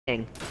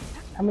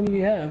How many do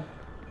you have?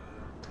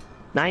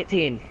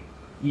 19.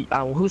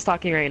 Who's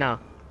talking right now?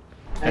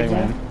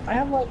 Eggman. I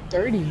have like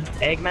 30.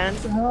 Eggman?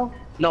 What the hell?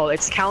 No,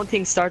 it's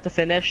counting start to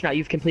finish. Now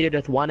you've completed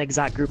with one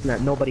exact group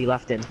that nobody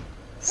left in.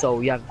 So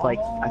you have like,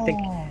 I think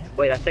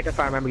if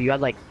I remember, you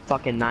had like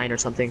fucking 9 or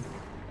something.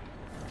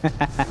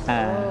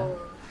 Oh,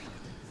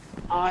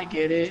 I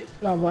get it.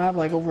 No, I have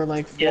like over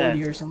like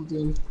 40 or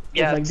something.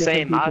 Yeah, like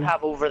same. I'd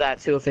have over that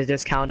too if it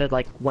just counted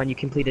like when you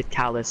completed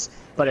Callus.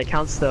 But it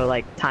counts the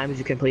like times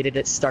you completed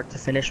it start to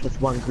finish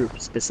with one group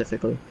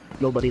specifically.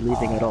 Nobody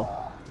leaving at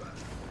all.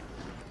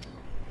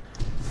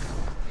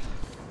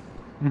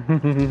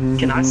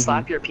 Can I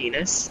slap your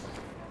penis?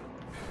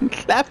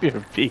 Slap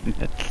your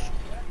penis.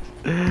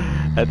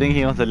 I think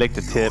he wants to lick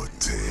the tip.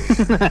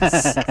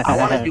 I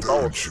want to do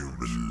both.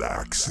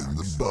 Relax in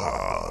the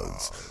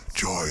bars.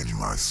 Join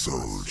my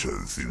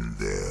soldiers in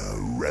their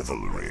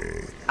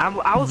revelry.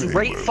 I was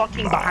right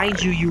fucking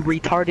behind you, you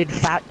retarded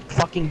fat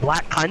fucking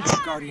black cunt.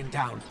 Guardian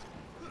down.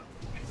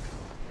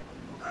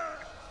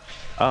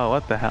 Oh,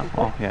 what the hell?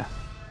 Oh, yeah.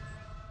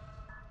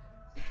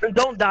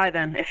 Don't die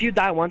then. If you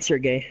die once, you're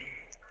gay.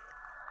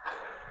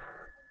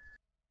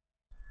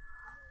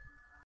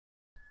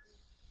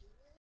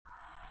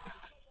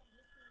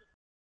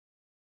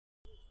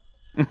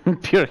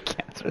 Pure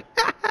cancer.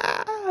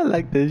 I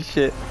like this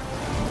shit.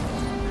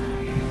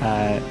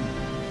 Alright.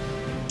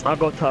 I'll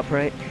go top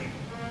right.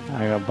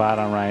 I got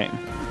bottom right.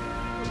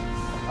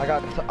 I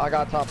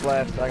got top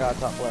left. I got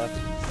top left.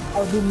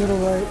 I'll do middle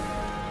right.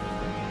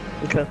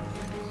 Okay.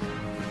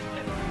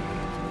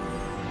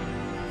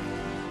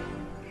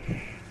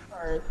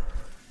 Alright.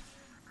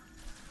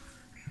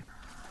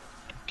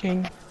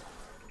 King.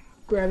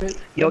 Grab it.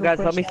 Yo guys,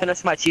 let me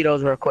finish my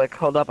Cheetos real quick.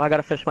 Hold up, I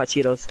gotta finish my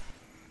Cheetos.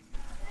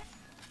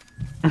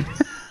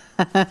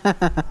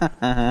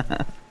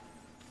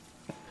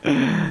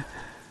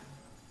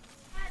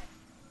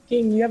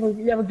 King, you have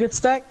a good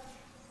stack?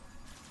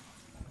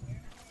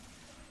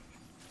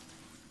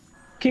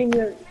 King,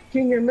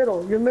 your middle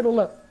left.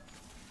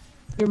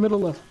 Your middle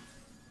left.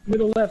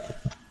 Middle left.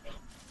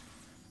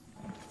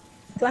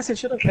 Classic,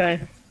 shut up. Okay.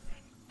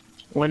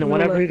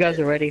 Whenever you guys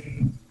are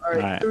ready.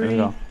 Alright, let's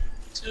go.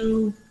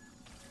 2.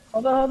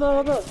 Hold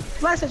on.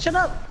 Classic, shut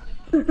up.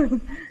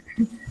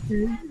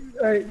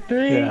 Alright,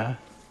 3, Yeah.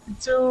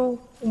 2,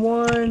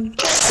 1,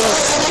 go.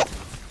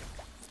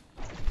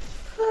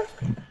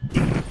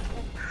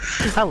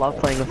 I love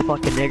playing with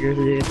fucking niggers,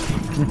 dude.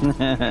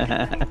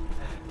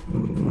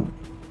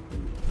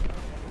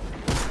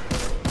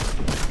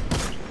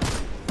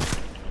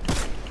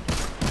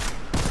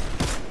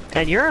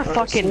 And you're a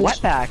fucking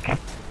wetback.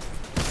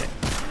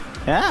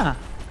 Yeah.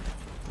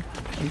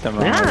 Nothing wrong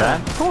with Yeah.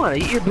 that. Come on,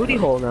 eat your booty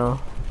hole now.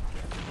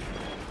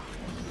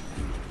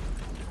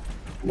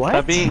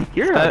 What?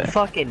 You're a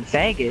fucking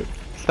faggot.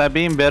 Stop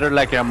being better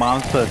like your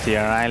mom's pussy,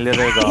 alright? Let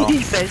her go.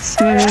 He says,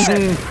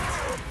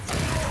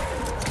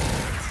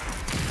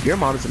 your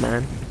mom's a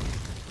man.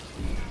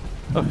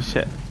 Oh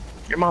shit.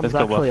 Your mom's Let's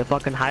go, actually a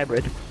fucking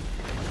hybrid.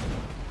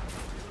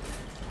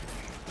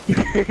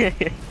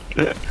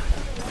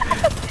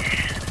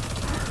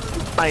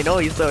 I know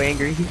he's so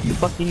angry. You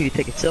fucking need to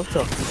take a self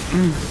talk.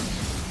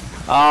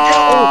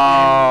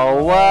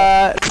 Oh,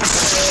 what?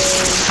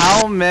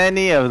 How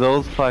many of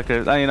those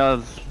fuckers? Oh, you know,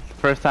 it's the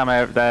first time I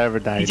ever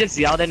died. He just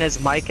yelled in his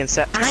mic and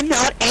said, "I'm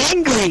not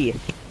angry."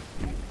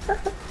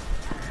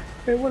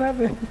 Hey, what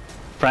happened?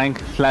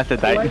 Frank Slasher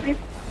died.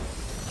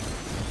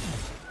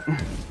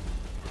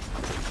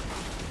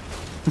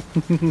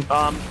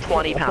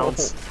 20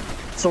 pounds.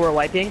 So we're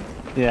wiping?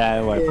 Yeah,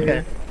 I wiped.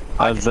 Okay.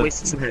 I just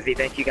wasted some heavy.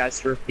 Thank you guys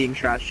for being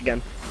trash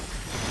again.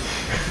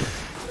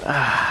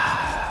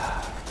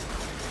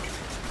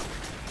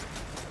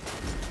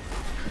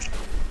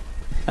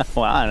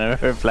 Wow, I never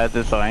heard Flash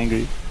so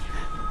angry.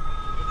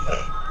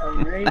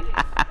 Alright.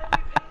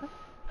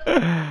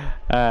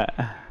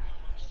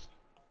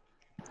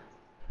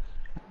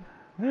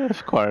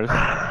 Of course.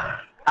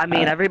 I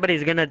mean,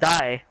 everybody's gonna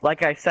die.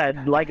 Like I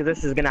said, like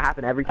this is gonna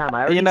happen every time.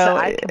 I already You know, said,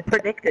 I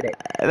predicted it.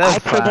 That's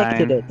I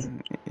predicted it.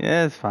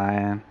 Yeah, it's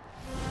fine.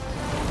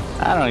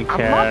 I don't I'm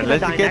care. not gonna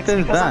Let's die get next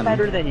this because I'm done.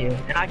 better than you,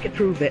 and I can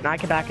prove it, and I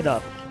can back it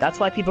up. That's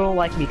why people don't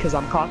like me, because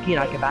I'm cocky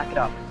and I can back it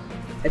up.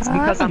 It's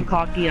because I'm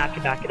cocky and I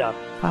can back it up.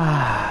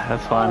 Ah,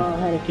 that's fun. I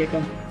had to kick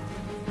him.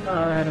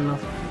 I had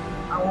enough.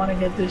 I want to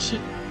get this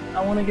shit.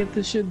 I want to get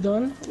this shit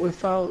done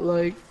without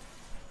like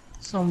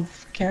some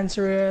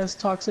cancer ass,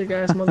 toxic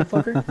ass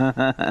motherfucker.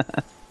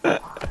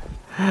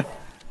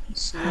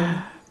 So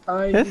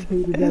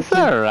It's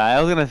alright.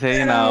 I was gonna say,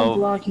 you know. I'm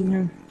blocking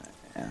him.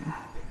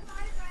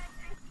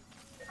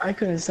 I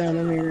couldn't stand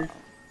him either.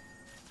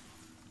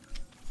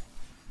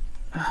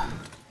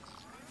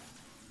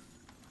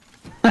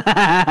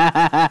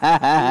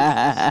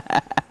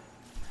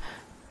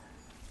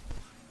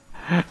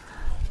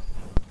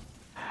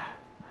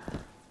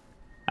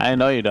 I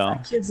know you don't.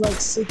 That kid's like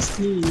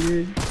 16,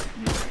 dude.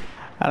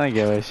 I don't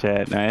give a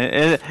shit.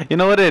 No, you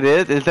know what it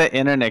is? It's that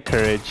internet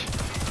courage.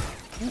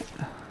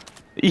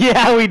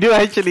 Yeah, we do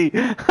actually.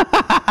 Yeah,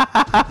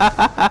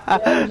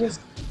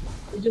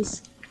 we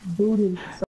just Booty.